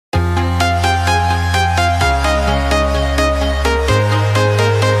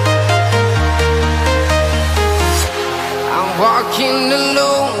walking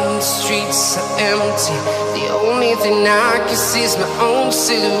alone, the streets are empty. The only thing I can see is my own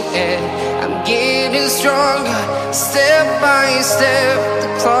silhouette. I'm getting stronger, step by step. The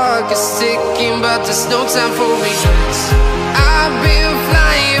clock is ticking, but there's no time for regrets. I've been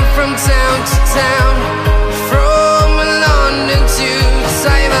flying from town to town, from London to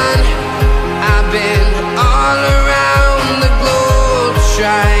Taiwan. I've been all around the globe,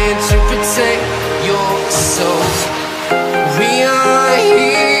 trying to protect your soul. We are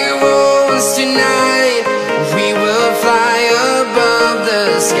heroes tonight. We will fly above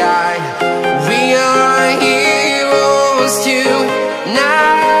the sky. We are heroes tonight.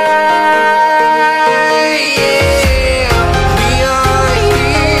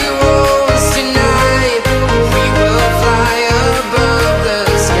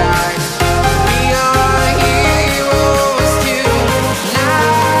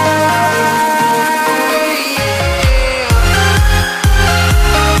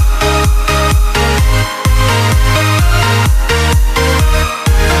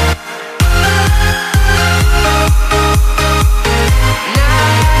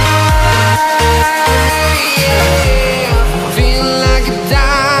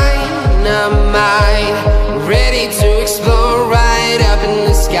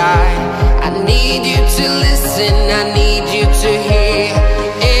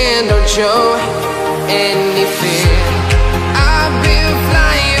 Show any fear. I've been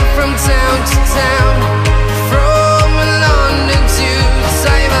flying from town to town, from London to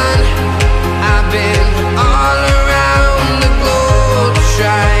Taiwan. I've been all around the globe,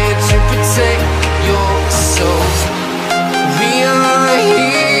 trying to protect your soul. We are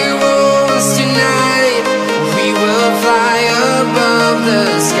heroes tonight. We will fly above the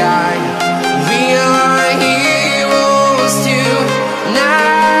sky. We are heroes tonight.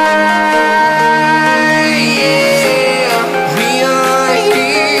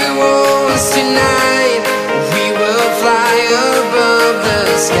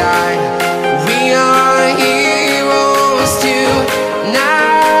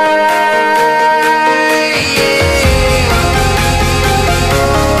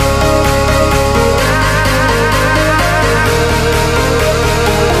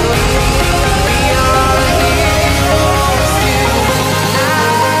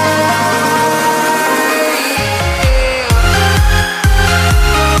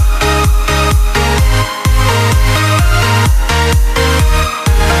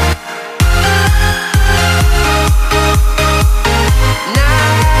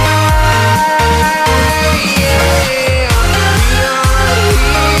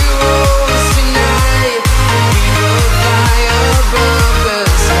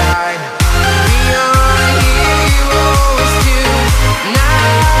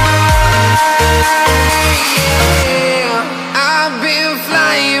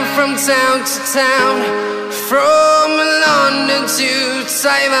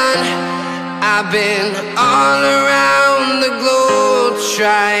 I've been all around the globe,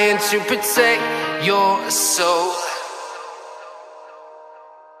 trying to protect your soul.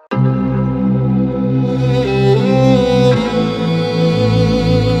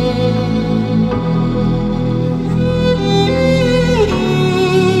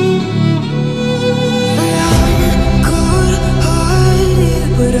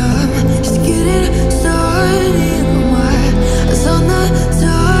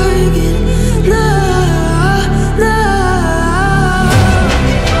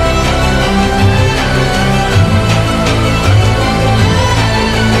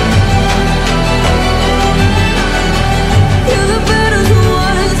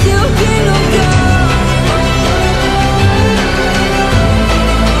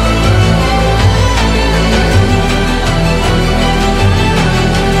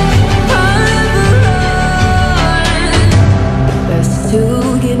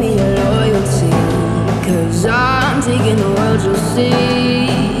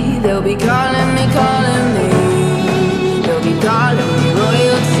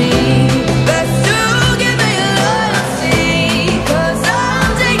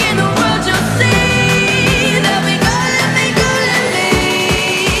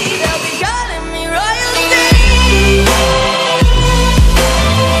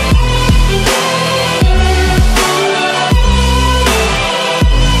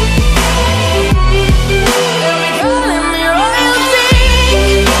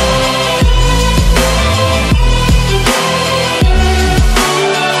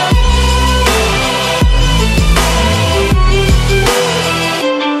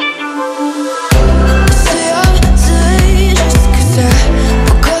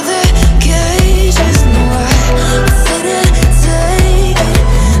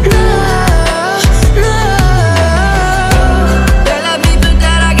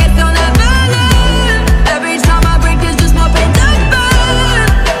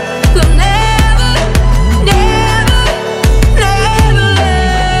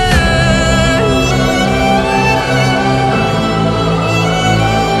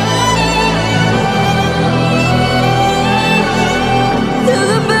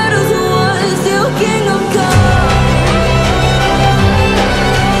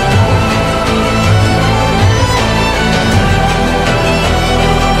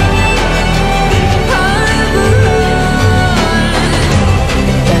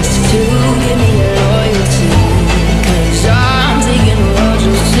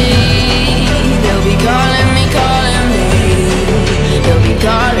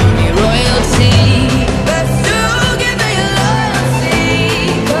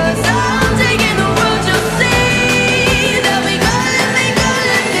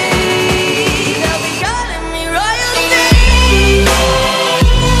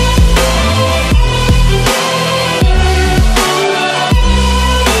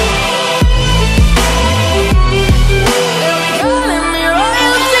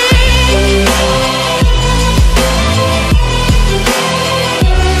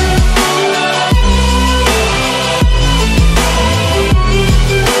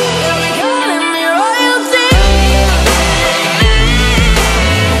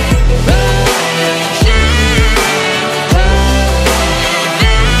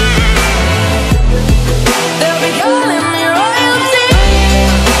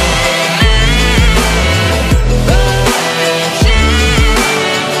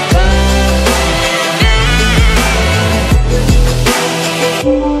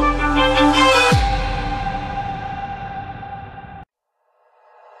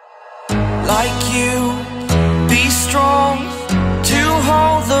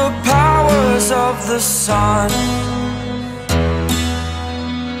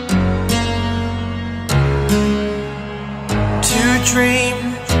 dream,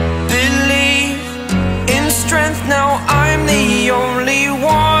 believe in strength. Now I'm the only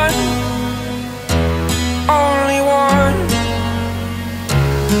one, only one.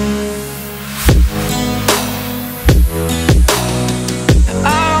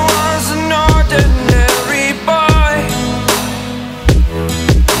 I was an ordinary boy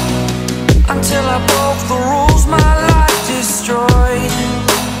until I broke the rules, my life destroyed.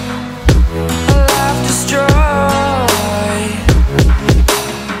 A life destroyed.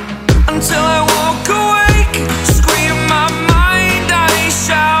 Until I woke awake, scream my mind, I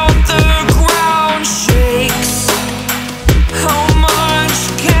shout, the ground shakes. How much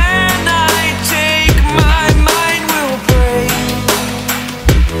can I take? My mind will break.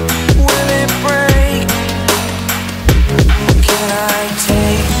 Will it break? Can I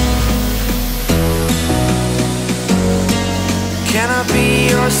take? Can I be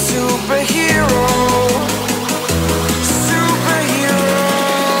your superhero?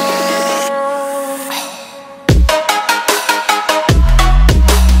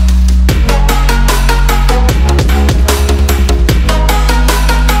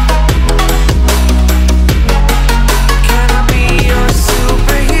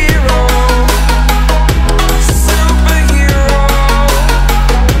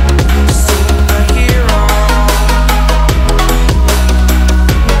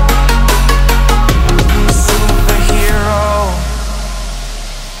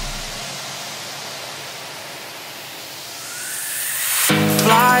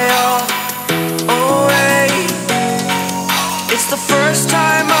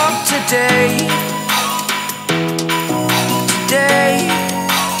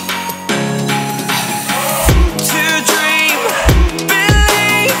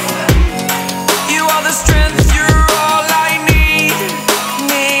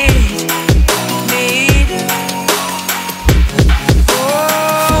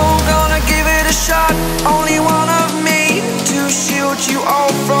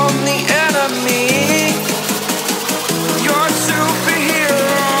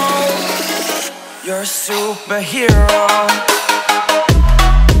 Superhero.